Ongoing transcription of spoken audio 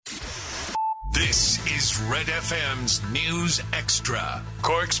This is Red FM's News Extra,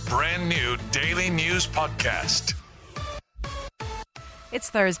 Cork's brand new daily news podcast. It's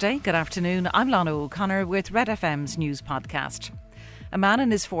Thursday. Good afternoon. I'm Lana O'Connor with Red FM's News Podcast. A man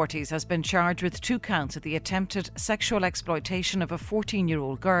in his 40s has been charged with 2 counts of the attempted sexual exploitation of a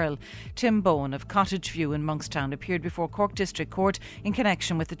 14-year-old girl. Tim Bowen of Cottage View in Monkstown appeared before Cork District Court in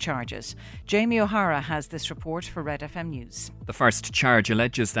connection with the charges. Jamie O'Hara has this report for Red FM News. The first charge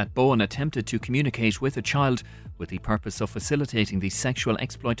alleges that Bowen attempted to communicate with a child with the purpose of facilitating the sexual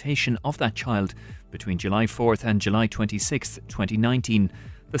exploitation of that child between July 4th and July 26th, 2019.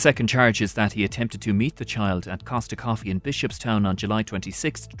 The second charge is that he attempted to meet the child at Costa Coffee in Bishopstown on July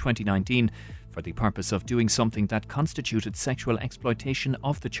 26, 2019 for the purpose of doing something that constituted sexual exploitation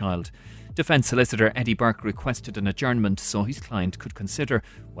of the child. Defence solicitor Eddie Burke requested an adjournment so his client could consider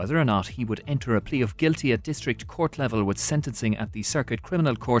whether or not he would enter a plea of guilty at district court level with sentencing at the Circuit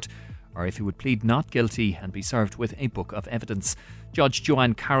Criminal Court, or if he would plead not guilty and be served with a book of evidence. Judge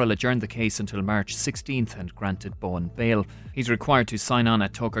Joanne Carroll adjourned the case until March 16th and granted Bowen bail. He's required to sign on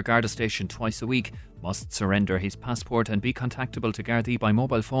at Toker Garda Station twice a week, must surrender his passport and be contactable to Gardaí by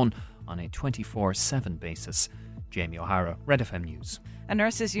mobile phone on a 24/7 basis. Jamie O'Hara, Red FM News. A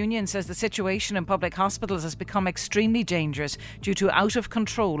nurses' union says the situation in public hospitals has become extremely dangerous due to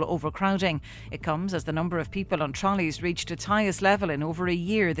out-of-control overcrowding. It comes as the number of people on trolleys reached its highest level in over a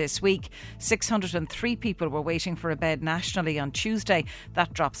year this week. 603 people were waiting for a bed nationally on Tuesday.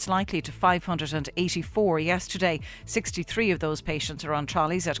 That dropped slightly to 584 yesterday. 63 of those patients are on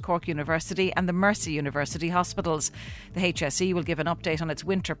trolleys at Cork University and the Mercy University hospitals. The HSE will give an update on its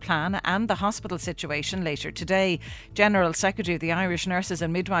winter plan and the hospital situation later today. General Secretary of the Irish Nurses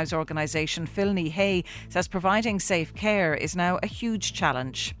and Midwives Organisation, Philny Hay, says providing safe care is now a huge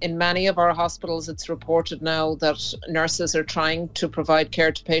challenge. In many of our hospitals, it's reported now that nurses are trying to provide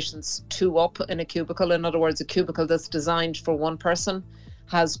care to patients 2 up in a cubicle. In other words, a cubicle that's designed for 1 person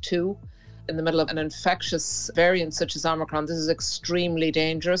has 2. In the middle of an infectious variant such as Omicron, this is extremely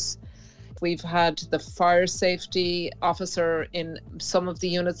dangerous. We've had the fire safety officer in some of the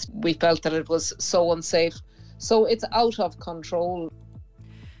units. We felt that it was so unsafe. So it's out of control.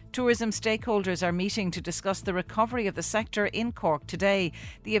 Tourism stakeholders are meeting to discuss the recovery of the sector in Cork today.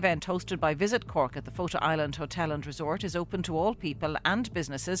 The event, hosted by Visit Cork at the Photo Island Hotel and Resort, is open to all people and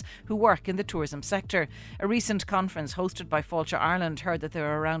businesses who work in the tourism sector. A recent conference hosted by Fáilte Ireland heard that there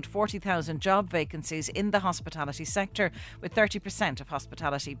are around 40,000 job vacancies in the hospitality sector, with 30% of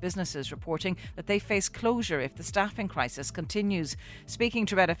hospitality businesses reporting that they face closure if the staffing crisis continues. Speaking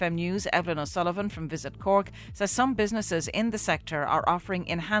to Red FM News, Evelyn O'Sullivan from Visit Cork says some businesses in the sector are offering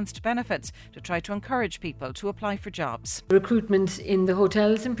enhanced benefits to try to encourage people to apply for jobs. Recruitment in the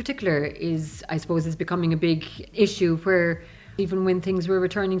hotels in particular is becoming a big issue, where even when things were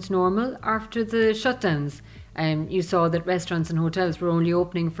returning to normal after the shutdowns, you saw that restaurants and hotels were only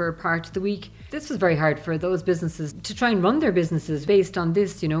opening for part of the week. This was very hard for those businesses to try and run their businesses based on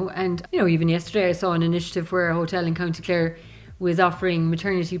this, and even yesterday I saw an initiative where a hotel in County Clare was offering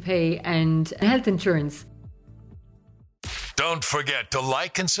maternity pay and health insurance. Don't forget to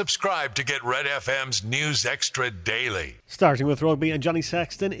like and subscribe to get Red FM's News Extra daily. Starting with rugby, and Johnny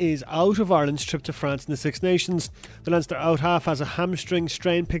Sexton is out of Ireland's trip to France in the Six Nations. The Leinster out half has a hamstring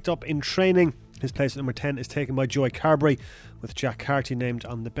strain picked up in training. His place at number 10 is taken by Joy Carberry, with Jack Carty named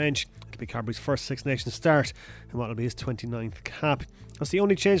on the bench. It'll be Carberry's first Six Nations start and what will be his 29th cap. That's the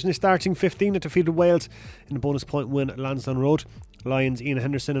only change in the starting 15 that defeated Wales in a bonus point win at Lansdowne Road. Lions' Ian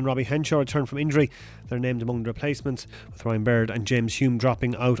Henderson and Robbie Henshaw returned from injury. They're named among the replacements, with Ryan Baird and James Hume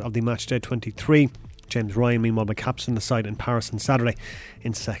dropping out of the matchday 23. James Ryan, meanwhile, will captain the side in Paris on Saturday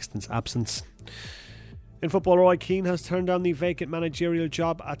in Sexton's absence. In football, Roy Keane has turned down the vacant managerial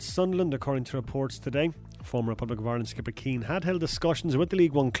job at Sunderland, according to reports today. Former Republic of Ireland skipper Keane had held discussions with the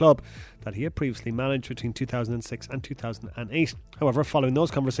League One club that he had previously managed between 2006 and 2008. However, following those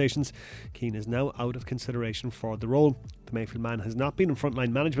conversations, Keane is now out of consideration for the role. The Mayfield man has not been in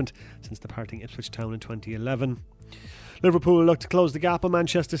frontline management since departing Ipswich Town in 2011. Liverpool look to close the gap on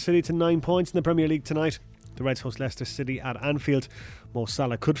Manchester City to 9 points in the Premier League tonight. The Reds host Leicester City at Anfield. Mo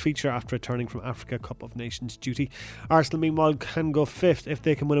Salah could feature after returning from Africa Cup of Nations duty. Arsenal, meanwhile, can go fifth if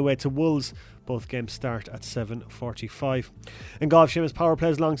they can win away to Wolves. Both games start at 7:45. In golf, Seamus Power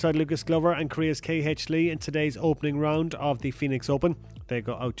plays alongside Lucas Glover and Korea's KH Lee in today's opening round of the Phoenix Open. They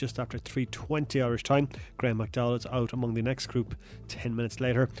go out just after 3:20 Irish time. Graham McDowell is out among the next group 10 minutes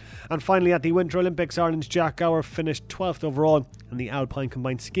later. And finally, at the Winter Olympics, Ireland's Jack Gower finished 12th overall in the Alpine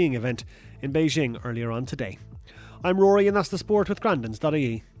Combined Skiing event in Beijing earlier on today. I'm Rory, and that's the sport with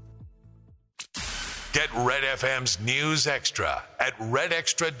Grandins.ie. Get Red FM's News Extra at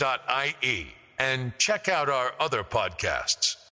redextra.ie. and check out our other podcasts.